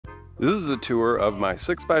This is a tour of my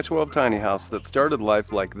 6x12 tiny house that started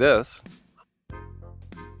life like this.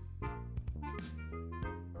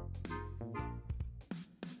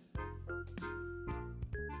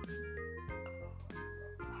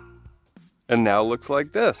 And now looks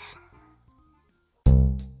like this.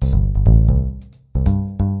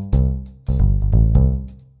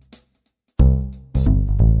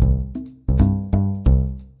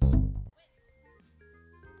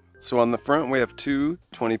 So on the front we have two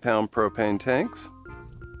 20-pound propane tanks.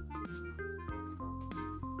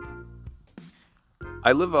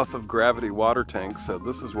 I live off of gravity water tanks, so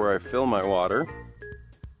this is where I fill my water.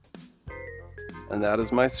 And that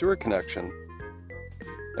is my sewer connection.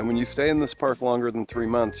 And when you stay in this park longer than 3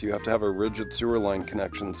 months, you have to have a rigid sewer line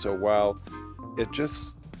connection. So while it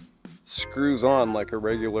just screws on like a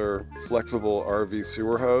regular flexible RV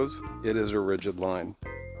sewer hose, it is a rigid line.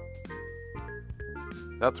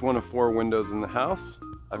 That's one of 4 windows in the house.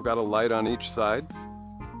 I've got a light on each side.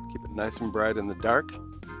 Keep it nice and bright in the dark.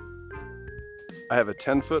 I have a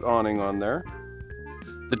 10-foot awning on there.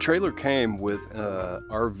 The trailer came with an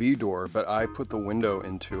RV door, but I put the window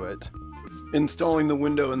into it. Installing the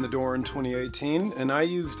window and the door in 2018, and I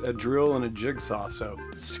used a drill and a jigsaw, so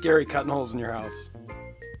it's scary cutting holes in your house.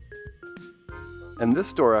 And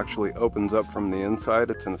this door actually opens up from the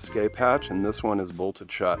inside. It's an escape hatch, and this one is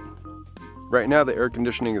bolted shut. Right now the air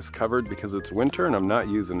conditioning is covered because it's winter and I'm not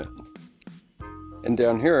using it. And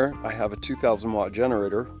down here I have a 2,000 watt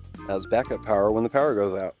generator as backup power when the power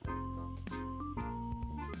goes out.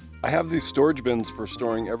 I have these storage bins for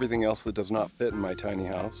storing everything else that does not fit in my tiny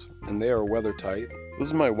house, and they are weather tight. This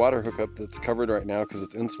is my water hookup that's covered right now because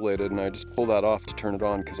it's insulated, and I just pull that off to turn it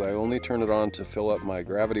on because I only turn it on to fill up my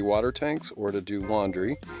gravity water tanks or to do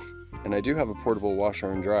laundry. And I do have a portable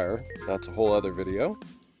washer and dryer. That's a whole other video.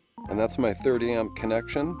 And that's my 30 amp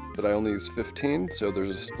connection, but I only use 15, so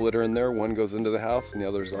there's a splitter in there. One goes into the house and the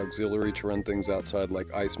other's auxiliary to run things outside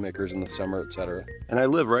like ice makers in the summer, etc. And I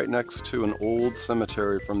live right next to an old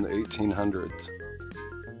cemetery from the 1800s.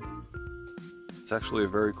 It's actually a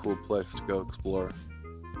very cool place to go explore.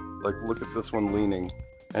 Like, look at this one leaning.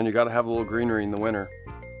 And you gotta have a little greenery in the winter.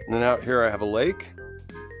 And then out here I have a lake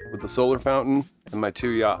with a solar fountain and my 2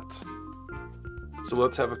 yachts. So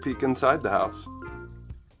let's have a peek inside the house.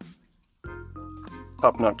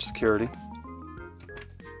 Top-notch security.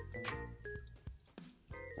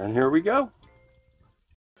 And here we go.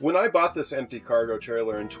 When I bought this empty cargo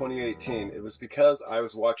trailer in 2018, it was because I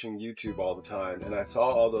was watching YouTube all the time and I saw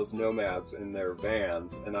all those nomads in their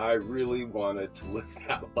vans and I really wanted to live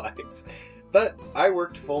that life. But I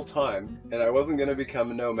worked full-time and I wasn't going to become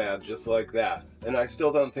a nomad just like that. And I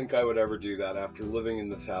still don't think I would ever do that after living in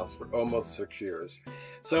this house for almost 6 years.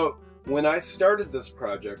 So when I started this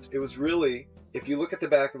project, it was really, if you look at the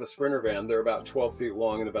back of a Sprinter van, they're about 12 feet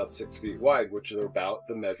long and about 6 feet wide, which are about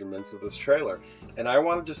the measurements of this trailer. And I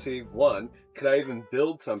wanted to see, one, could I even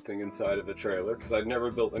build something inside of a trailer? Because I'd never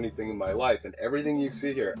built anything in my life, and everything you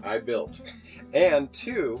see here, I built. And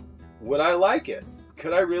two, would I like it?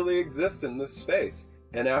 Could I really exist in this space?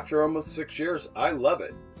 And after almost 6 years, I love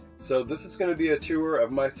it. So this is going to be a tour of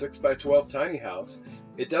my 6x12 tiny house.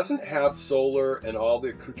 It doesn't have solar and all the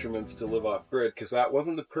accoutrements to live off grid because that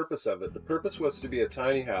wasn't the purpose of it. The purpose was to be a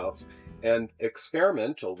tiny house and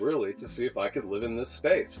experimental, really, to see if I could live in this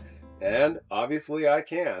space. And obviously I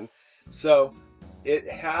can. So it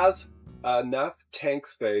has enough tank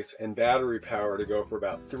space and battery power to go for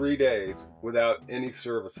about 3 days without any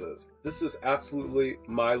services. This is absolutely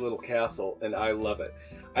my little castle and I love it.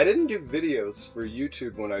 I didn't do videos for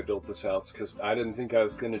YouTube when I built this house because I didn't think I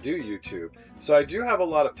was going to do YouTube. So I do have a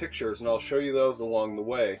lot of pictures and I'll show you those along the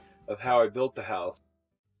way of how I built the house.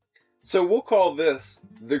 So we'll call this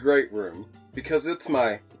the great room because it's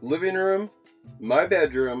my living room, my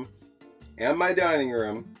bedroom, and my dining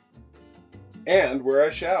room, and where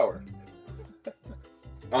I shower.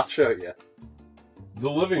 I'll show you. The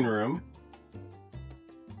living room,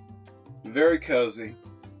 very cozy.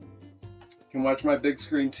 You can watch my big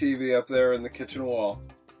screen TV up there in the kitchen wall.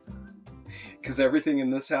 Because everything in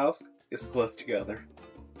this house is close together.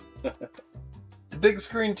 The big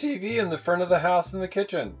screen TV in the front of the house in the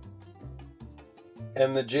kitchen.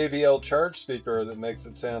 And the JBL charge speaker that makes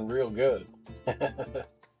it sound real good.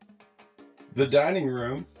 The dining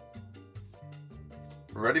room.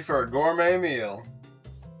 Ready for a gourmet meal.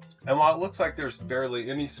 And while it looks like there's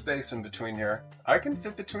barely any space in between here, I can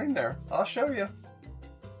fit between there. I'll show you.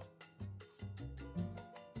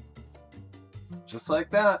 Just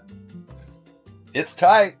like that. It's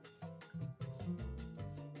tight,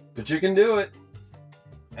 but you can do it.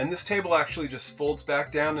 And this table actually just folds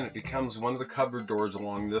back down and it becomes one of the cupboard doors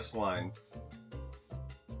along this line.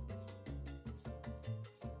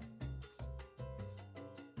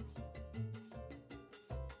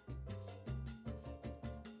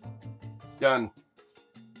 Done.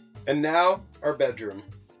 And now, our bedroom.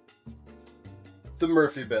 The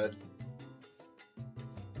Murphy bed.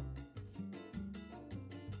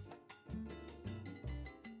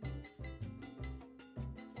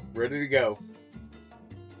 Ready to go.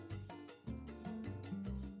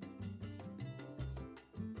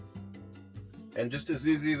 And just as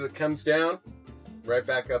easy as it comes down, right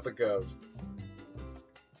back up it goes.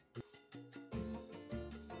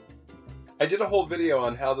 I did a whole video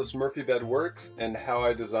on how this Murphy bed works and how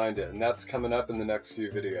I designed it, and that's coming up in the next few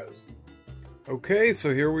videos. Okay,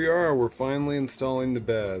 so here we are. We're finally installing the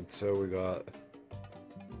bed. So we got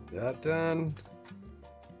that done.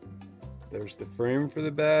 There's the frame for the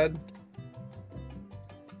bed.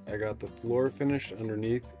 I got the floor finished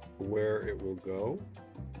underneath where it will go.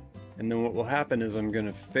 And then what will happen is I'm going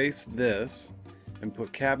to face this and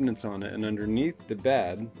put cabinets on it, and underneath the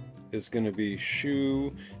bed is going to be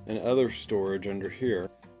shoe and other storage under here.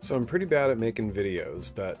 So I'm pretty bad at making videos,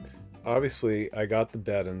 but obviously I got the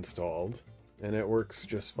bed installed and it works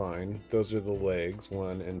just fine. Those are the legs,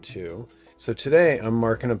 1 and 2. So today I'm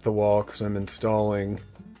marking up the wall because I'm installing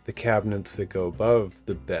the cabinets that go above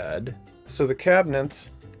the bed. So the cabinets,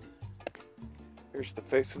 here's the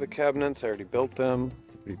face of the cabinets. I already built them,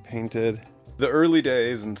 already painted. The early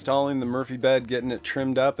days, installing the Murphy bed, getting it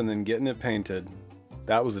trimmed up, and then getting it painted.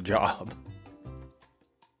 That was a job.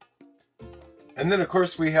 And then of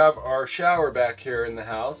course we have our shower back here in the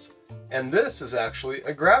house. And this is actually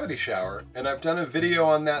a gravity shower. And I've done a video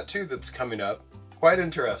on that too that's coming up. Quite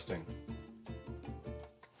interesting.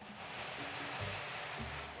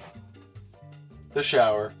 The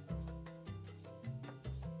shower.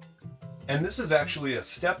 And this is actually a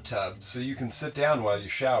step tub, so you can sit down while you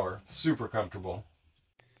shower. Super comfortable.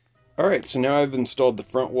 Alright, so now I've installed the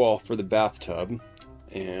front wall for the bathtub.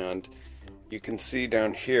 And you can see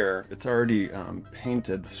down here, it's already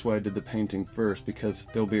painted. This is why I did the painting first, because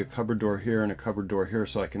there'll be a cupboard door here and a cupboard door here,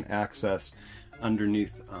 so I can access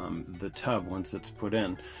underneath the tub once it's put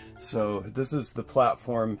in. So this is the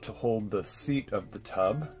platform to hold the seat of the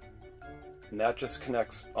tub. And that just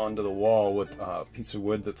connects onto the wall with a piece of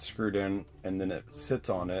wood that's screwed in, and then it sits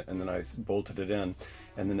on it, and then I bolted it in.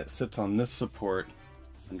 And then it sits on this support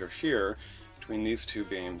under here, between these two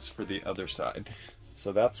beams for the other side.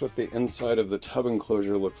 So that's what the inside of the tub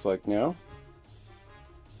enclosure looks like now.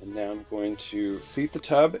 And now I'm going to seat the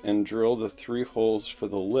tub and drill the 3 holes for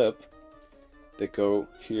the lip that go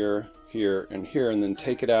here, here, and here, and then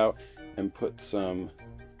take it out and put some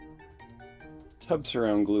tub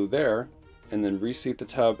surround glue there, and then reseat the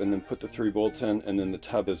tub, and then put the 3 bolts in, and then the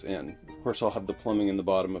tub is in. Of course, I'll have the plumbing in the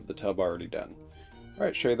bottom of the tub already done.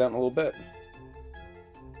 Alright, show you that in a little bit.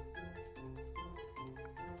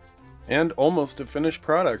 And almost a finished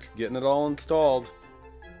product, getting it all installed.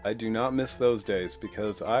 I do not miss those days,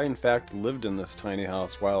 because I in fact lived in this tiny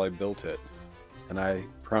house while I built it. And I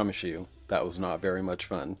promise you, that was not very much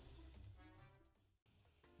fun.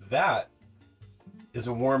 That is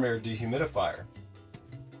a warm air dehumidifier.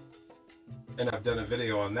 And I've done a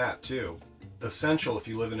video on that too. Essential if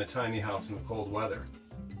you live in a tiny house in the cold weather.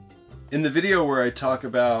 In the video where I talk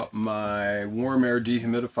about my warm air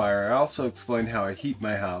dehumidifier, I also explain how I heat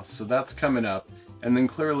my house, so that's coming up. And then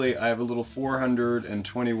clearly I have a little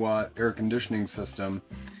 420 watt air conditioning system.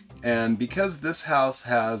 And because this house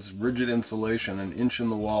has rigid insulation, 1 inch in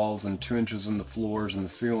the walls and 2 inches in the floors and the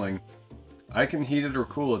ceiling, I can heat it or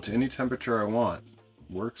cool it to any temperature I want.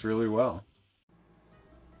 Works really well.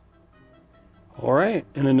 Alright,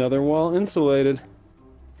 and another wall insulated.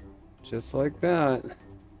 Just like that.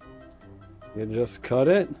 You just cut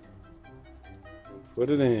it, put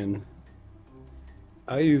it in.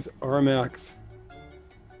 I use Armax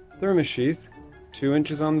thermosheath, 2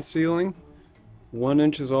 inches on the ceiling, 1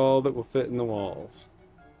 inch is all that will fit in the walls.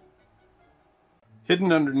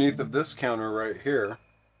 Hidden underneath of this counter right here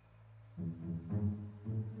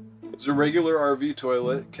is a regular RV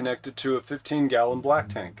toilet connected to a 15-gallon black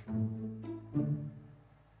tank.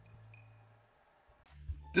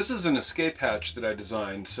 This is an escape hatch that I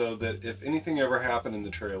designed so that if anything ever happened in the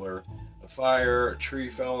trailer, a fire, a tree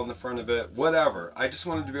fell in the front of it, whatever, I just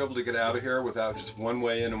wanted to be able to get out of here without just one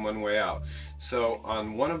way in and one way out. So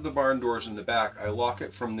on one of the barn doors in the back, I lock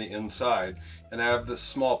it from the inside, and I have this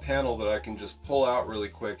small panel that I can just pull out really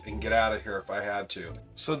quick and get out of here if I had to.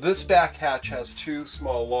 So this back hatch has 2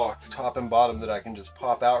 small locks, top and bottom, that I can just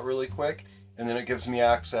pop out really quick, and then it gives me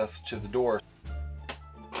access to the door.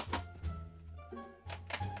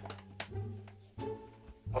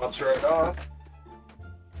 Pops right off.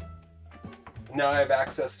 Now I have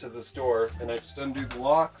access to this door, and I just undo the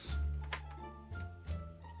locks.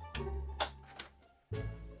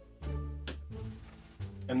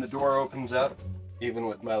 And the door opens up. Even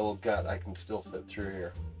with my little gut, I can still fit through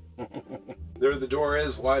here. There the door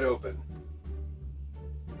is, wide open.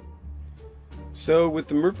 So with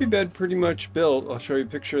the Murphy bed pretty much built, I'll show you a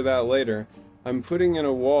picture of that later, I'm putting in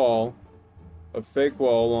a wall, a fake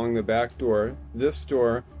wall along the back door. This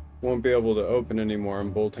door won't be able to open anymore.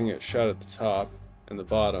 I'm bolting it shut at the top and the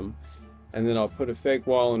bottom. And then I'll put a fake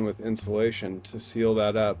wall in with insulation to seal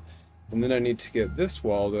that up. And then I need to get this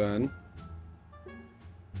wall done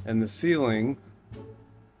and the ceiling,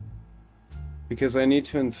 because I need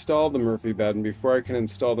to install the Murphy bed, and before I can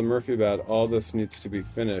install the Murphy bed, all this needs to be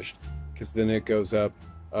finished, because then it goes up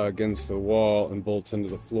against the wall and bolts into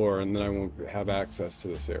the floor, and then I won't have access to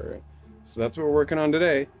this area. So that's what we're working on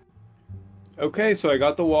today. Okay, so I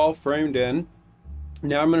got the wall framed in.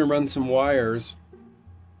 Now I'm going to run some wires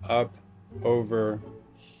up over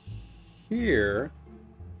here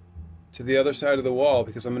to the other side of the wall,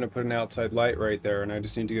 because I'm going to put an outside light right there, and I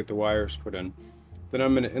just need to get the wires put in. Then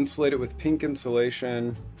I'm going to insulate it with pink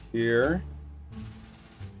insulation here,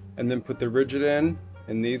 and then put the rigid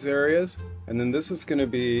in these areas. And then this is going to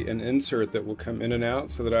be an insert that will come in and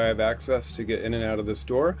out so that I have access to get in and out of this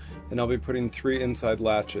door. And I'll be putting 3 inside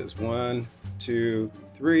latches. 1, 2,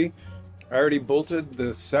 3. I already bolted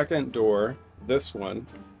the second door, this one,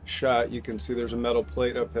 shut. You can see there's a metal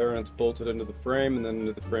plate up there, and it's bolted into the frame and then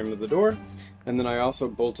into the frame of the door. And then I also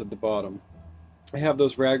bolted the bottom. I have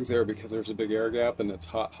those rags there because there's a big air gap and it's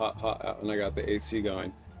hot, hot, hot out, and I got the AC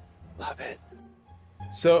going. Love it.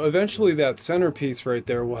 So eventually that centerpiece right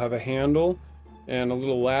there will have a handle and a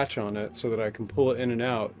little latch on it so that I can pull it in and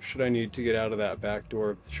out should I need to get out of that back door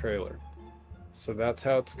of the trailer. So that's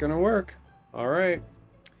how it's gonna work. All right,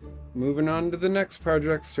 moving on to the next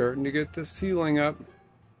project, starting to get the ceiling up.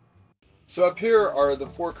 So up here are the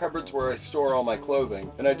 4 cupboards where I store all my clothing,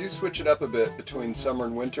 and I do switch it up a bit between summer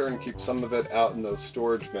and winter and keep some of it out in those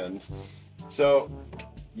storage bins. So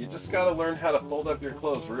you just gotta learn how to fold up your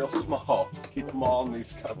clothes real small, keep them all in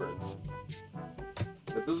these cupboards.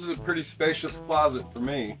 But this is a pretty spacious closet for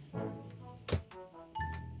me.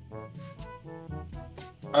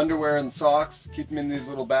 Underwear and socks, keep them in these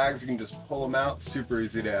little bags, you can just pull them out, super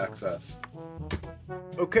easy to access.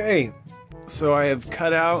 Okay. So I have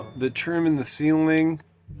cut out the trim in the ceiling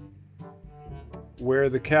where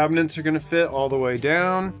the cabinets are going to fit all the way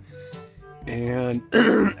down, and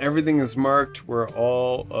everything is marked where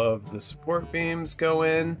all of the support beams go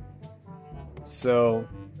in. So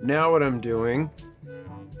now what I'm doing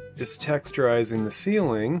is texturizing the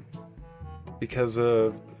ceiling because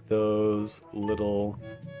of those little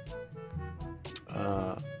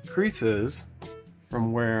creases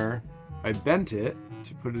from where I bent it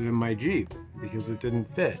to put it in my Jeep because it didn't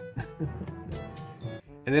fit.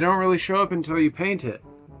 And they don't really show up until you paint it.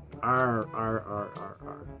 Arr, arr, arr, arr,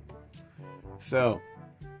 arr. So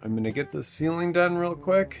I'm gonna get the ceiling done real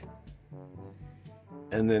quick,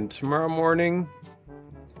 and then tomorrow morning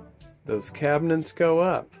those cabinets go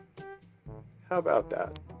up. How about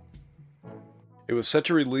that? It was such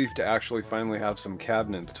a relief to actually finally have some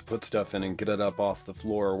cabinets to put stuff in and get it up off the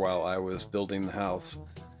floor while I was building the house.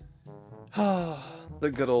 Ah, the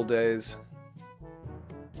good old days.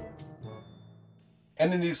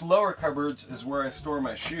 And in these lower cupboards is where I store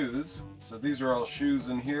my shoes. So these are all shoes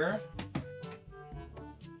in here.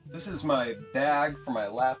 This is my bag for my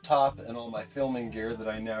laptop and all my filming gear that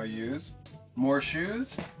I now use. More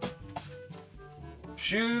shoes.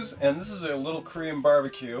 Shoes, and this is a little Korean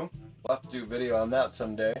barbecue. We'll have to do a video on that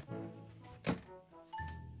someday.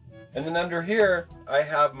 And then under here, I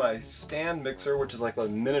have my stand mixer, which is like a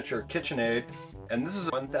miniature KitchenAid. And this is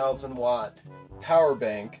a 1000 watt power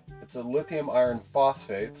bank. It's a lithium iron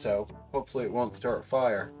phosphate, so hopefully it won't start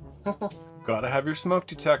fire. Gotta have your smoke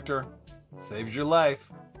detector. Saves your life.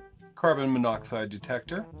 Carbon monoxide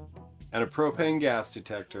detector. And a propane gas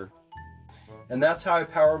detector. And that's how I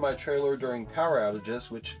power my trailer during power outages,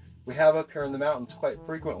 which we have up here in the mountains quite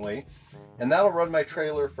frequently. And that'll run my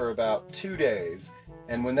trailer for about 2 days.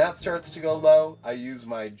 And when that starts to go low, I use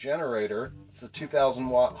my generator, it's a 2000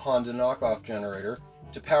 watt Honda knockoff generator,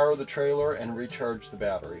 to power the trailer and recharge the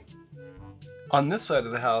battery. On this side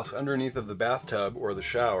of the house, underneath of the bathtub or the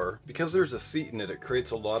shower, because there's a seat in it, it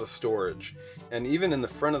creates a lot of storage. And even in the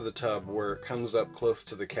front of the tub where it comes up close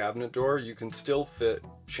to the cabinet door, you can still fit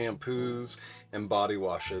shampoos and body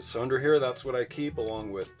washes. So under here, that's what I keep,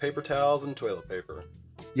 along with paper towels and toilet paper.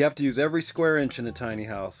 You have to use every square inch in a tiny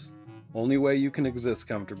house. Only way you can exist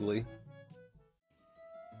comfortably.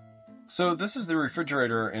 So this is the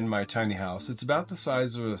refrigerator in my tiny house. It's about the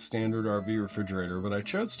size of a standard RV refrigerator, but I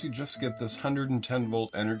chose to just get this 110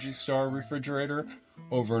 volt Energy Star refrigerator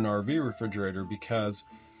over an RV refrigerator because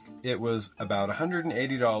it was about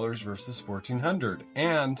 $180 versus $1,400,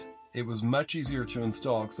 and it was much easier to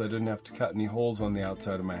install because I didn't have to cut any holes on the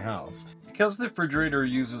outside of my house. Because the refrigerator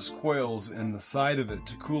uses coils in the side of it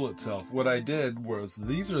to cool itself, what I did was,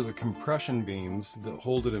 these are the compression beams that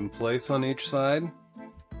hold it in place on each side,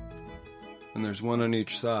 and there's one on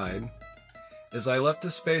each side, is I left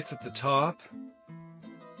a space at the top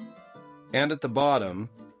and at the bottom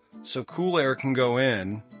so cool air can go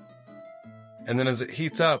in, and then as it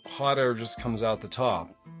heats up, hot air just comes out the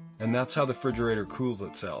top. And that's how the refrigerator cools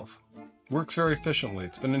itself. Works very efficiently.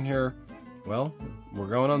 It's been in here, well, we're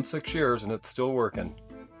going on 6 years and it's still working.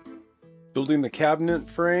 Building the cabinet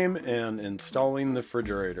frame and installing the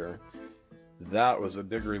refrigerator. That was a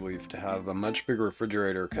big relief to have a much bigger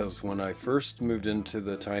refrigerator, because when I first moved into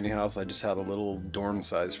the tiny house, I just had a little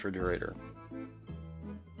dorm-sized refrigerator.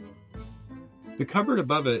 The cupboard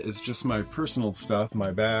above it is just my personal stuff,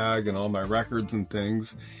 my bag and all my records and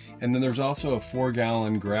things. And then there's also a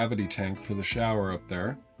 4-gallon gravity tank for the shower up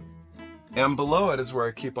there. And below it is where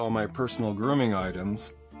I keep all my personal grooming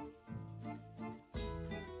items.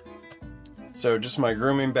 So just my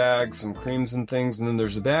grooming bag, some creams and things, and then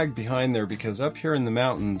there's a bag behind there because up here in the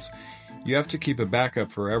mountains, you have to keep a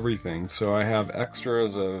backup for everything. So I have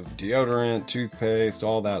extras of deodorant, toothpaste,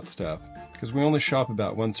 all that stuff, because we only shop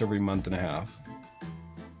about once every month and a half.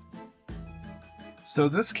 So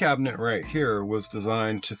this cabinet right here was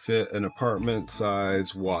designed to fit an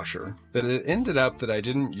apartment-size washer, but it ended up that I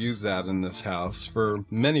didn't use that in this house for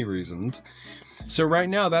many reasons. So right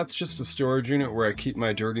now that's just a storage unit where I keep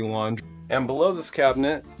my dirty laundry. And below this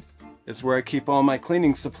cabinet is where I keep all my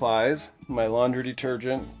cleaning supplies, my laundry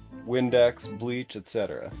detergent, Windex, bleach,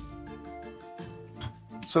 etc.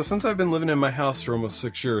 So since I've been living in my house for almost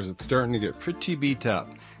 6 years, it's starting to get pretty beat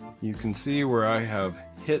up. You can see where I have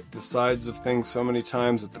hit the sides of things so many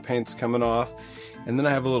times that the paint's coming off. And then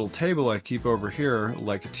I have a little table I keep over here,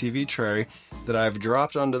 like a TV tray, that I've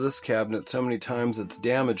dropped onto this cabinet so many times it's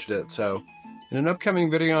damaged it. So in an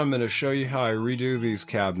upcoming video, I'm going to show you how I redo these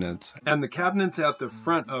cabinets. And the cabinets at the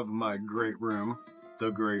front of my great room,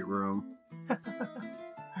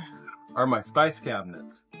 are my spice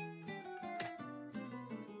cabinets.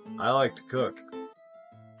 I like to cook.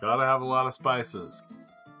 Gotta have a lot of spices.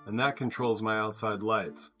 And that controls my outside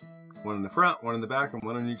lights. One in the front, one in the back, and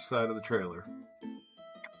one on each side of the trailer.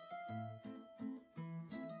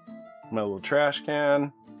 My little trash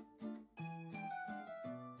can.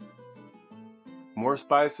 More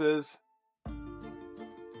spices.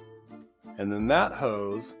 And then that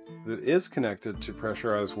hose that is connected to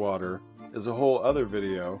pressurized water is a whole other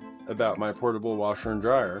video about my portable washer and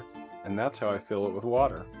dryer. And that's how I fill it with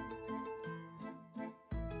water.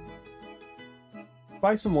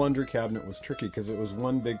 Bison laundry cabinet was tricky because it was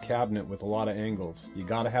one big cabinet with a lot of angles. You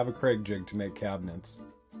gotta have a Craig jig to make cabinets.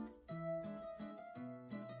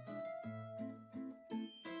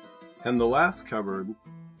 And the last cupboard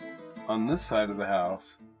on this side of the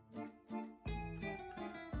house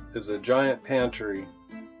is a giant pantry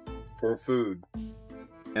for food.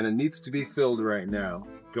 And it needs to be filled right now.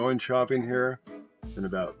 Going shopping here in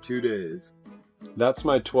about 2 days. That's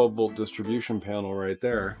my 12-volt distribution panel right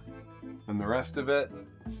there. And the rest of it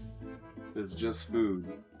is just food.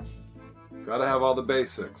 Gotta have all the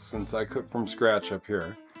basics since I cook from scratch up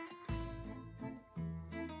here.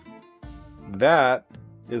 That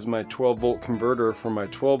is my 12-volt converter for my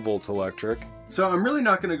 12-volt electric. So I'm really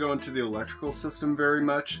not going to go into the electrical system very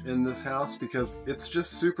much in this house because it's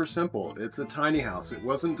just super simple. It's a tiny house. It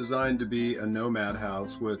wasn't designed to be a nomad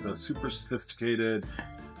house with a super sophisticated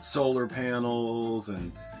solar panels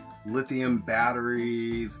and lithium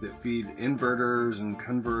batteries that feed inverters and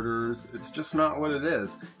converters. It's just not what it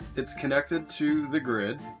is. It's connected to the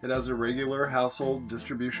grid. It has a regular household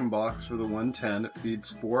distribution box for the 110. It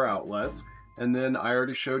feeds 4 outlets. And then I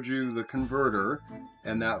already showed you the converter,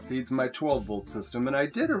 and that feeds my 12-volt system. And I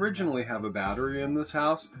did originally have a battery in this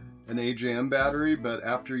house, an AGM battery, but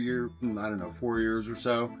after 4 years or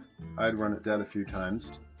so, I'd run it dead a few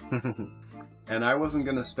times. And I wasn't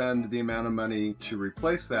going to spend the amount of money to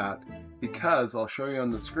replace that because I'll show you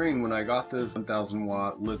on the screen when I got this 1000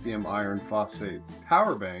 watt lithium iron phosphate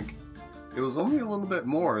power bank, it was only a little bit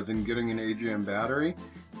more than getting an AGM battery,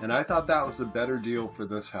 and I thought that was a better deal for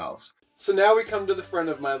this house. So now we come to the front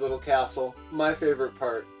of my little castle, my favorite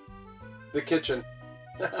part, the kitchen.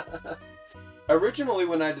 Originally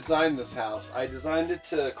when I designed this house, I designed it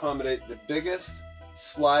to accommodate the biggest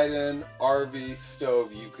slide-in RV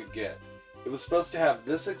stove you could get. It was supposed to have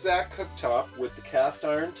this exact cooktop with the cast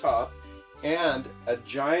iron top and a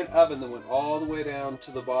giant oven that went all the way down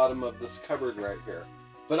to the bottom of this cupboard right here.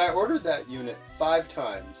 But I ordered that unit 5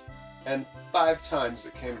 times and 5 times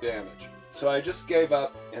it came damaged. So I just gave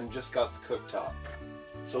up and just got the cooktop.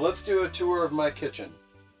 So let's do a tour of my kitchen.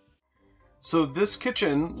 So this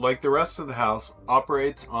kitchen, like the rest of the house,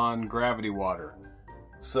 operates on gravity water.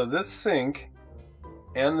 So this sink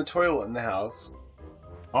and the toilet in the house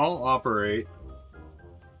all operate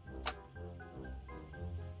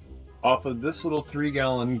off of this little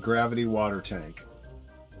 3-gallon gravity water tank.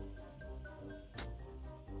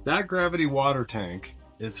 That gravity water tank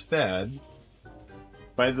is fed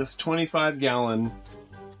by this 25-gallon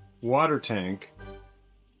water tank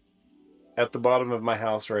at the bottom of my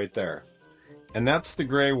house right there. And that's the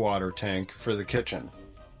gray water tank for the kitchen.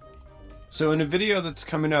 So in a video that's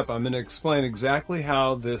coming up, I'm going to explain exactly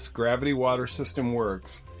how this gravity water system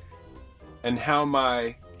works and how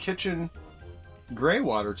my kitchen gray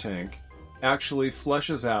water tank actually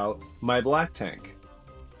flushes out my black tank.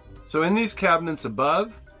 So in these cabinets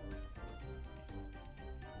above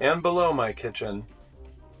and below my kitchen,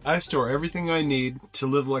 I store everything I need to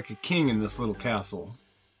live like a king in this little castle.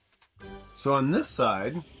 So on this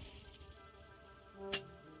side,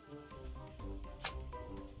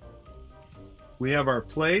 we have our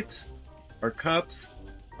plates, our cups,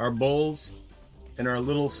 our bowls, and our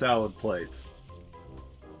little salad plates.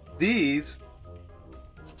 These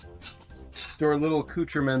store little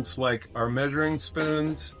accoutrements like our measuring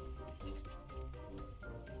spoons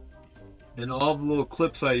and all the little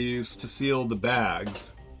clips I use to seal the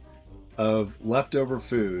bags of leftover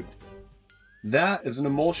food. That is an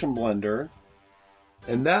emulsion blender,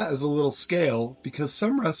 and that is a little scale because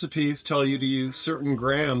some recipes tell you to use certain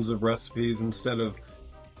grams of recipes instead of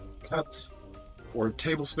cups or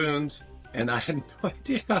tablespoons, and I had no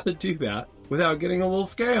idea how to do that without getting a little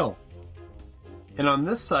scale. And on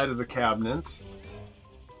this side of the cabinets,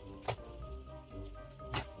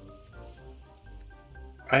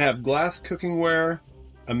 I have glass cookingware,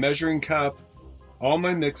 a measuring cup, all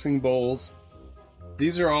my mixing bowls.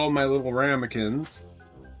 These are all my little ramekins.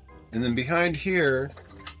 And then behind here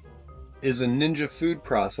is a Ninja food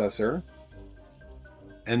processor.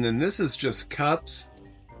 And then this is just cups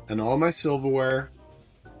and all my silverware.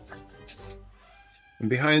 And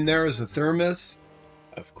behind there is a thermos.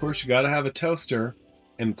 Of course, you gotta have a toaster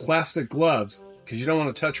and plastic gloves because you don't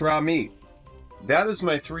want to touch raw meat. That is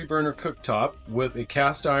my 3-burner cooktop with a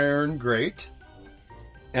cast iron grate.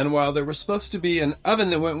 And while there was supposed to be an oven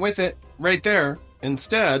that went with it right there,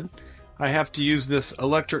 instead, I have to use this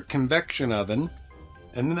electric convection oven.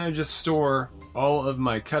 And then I just store all of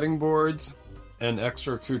my cutting boards and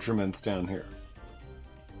extra accoutrements down here.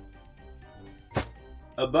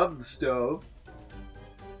 Above the stove,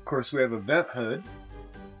 of course, we have a vent hood.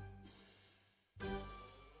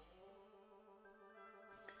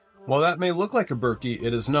 While that may look like a Berkey,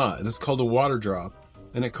 it is not. It is called a water drop,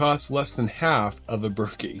 and it costs less than half of a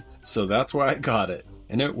Berkey. So that's why I got it,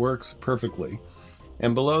 and it works perfectly.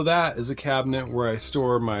 And below that is a cabinet where I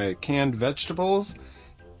store my canned vegetables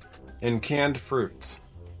and canned fruits.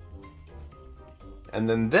 And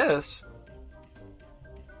then this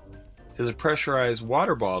is a pressurized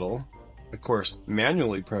water bottle, of course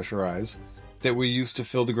manually pressurized, that we use to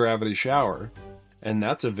fill the gravity shower. And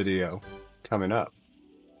that's a video coming up.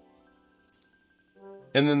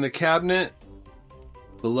 And then the cabinet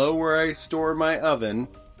below where I store my oven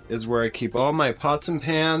is where I keep all my pots and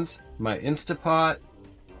pans, my Instapot,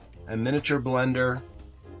 a miniature blender,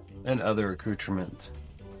 and other accoutrements.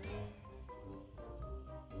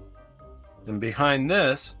 And behind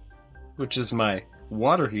this, which is my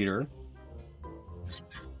water heater,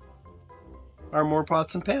 are more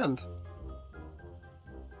pots and pans.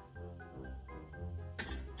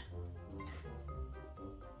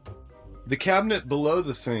 The cabinet below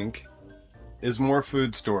the sink is more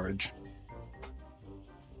food storage.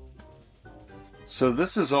 So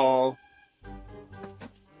this is all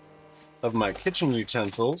of my kitchen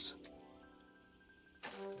utensils.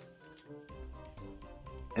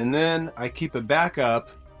 And then I keep a backup,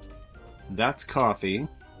 that's coffee,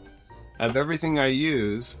 of everything I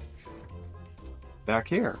use back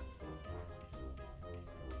here.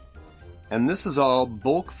 And this is all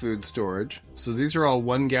bulk food storage. So these are all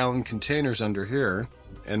 1-gallon containers under here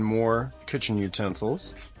and more kitchen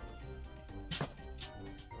utensils.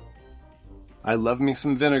 I love me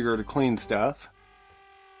some vinegar to clean stuff.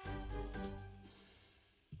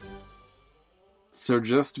 So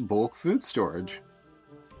just bulk food storage.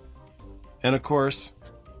 And of course,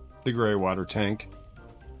 the gray water tank.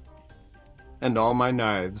 And all my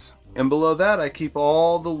knives. And below that, I keep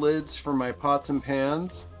all the lids for my pots and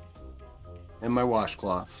pans and my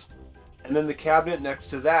washcloths. And then the cabinet next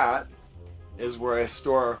to that is where I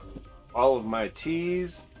store all of my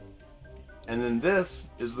teas And then this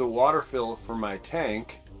is the water fill for my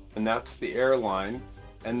tank, and that's the air line,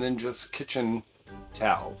 and then just kitchen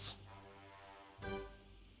towels.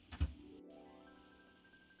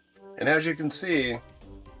 And as you can see,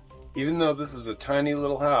 even though this is a tiny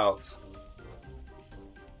little house,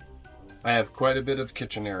 I have quite a bit of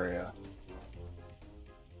kitchen area.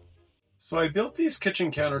 So I built these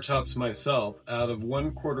kitchen countertops myself out of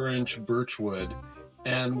 1/4 inch birch wood,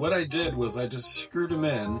 and what I did was I just screwed them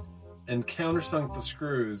in and countersunk the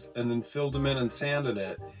screws and then filled them in and sanded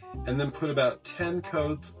it, and then put about 10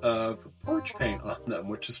 coats of porch paint on them,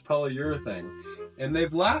 which is polyurethane, and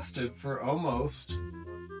they've lasted for almost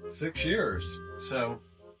 6 years, so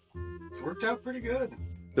it's worked out pretty good.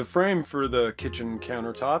 The frame for the kitchen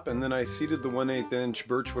countertop, and then I seated the 1/8 inch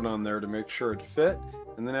birchwood on there to make sure it fit,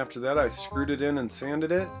 and then after that I screwed it in and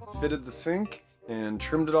sanded it, fitted the sink, and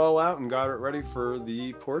trimmed it all out and got it ready for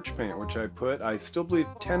the porch paint, which I still believe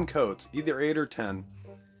 10 coats, either 8 or 10.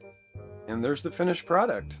 And there's the finished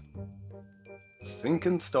product. Sink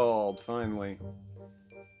installed, finally.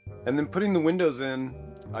 And then putting the windows in,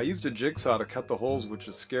 I used a jigsaw to cut the holes, which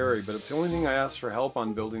is scary, but it's the only thing I asked for help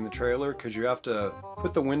on building the trailer, because you have to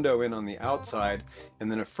put the window in on the outside,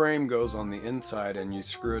 and then a frame goes on the inside, and you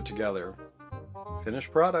screw it together.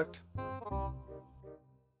 Finished product.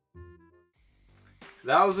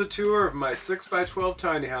 That was a tour of my 6x12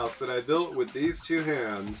 tiny house that I built with these two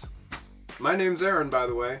hands. My name's Aaron, by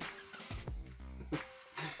the way.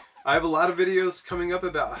 I have a lot of videos coming up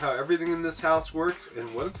about how everything in this house works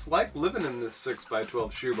and what it's like living in this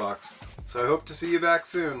 6x12 shoebox. So I hope to see you back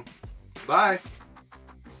soon. Bye!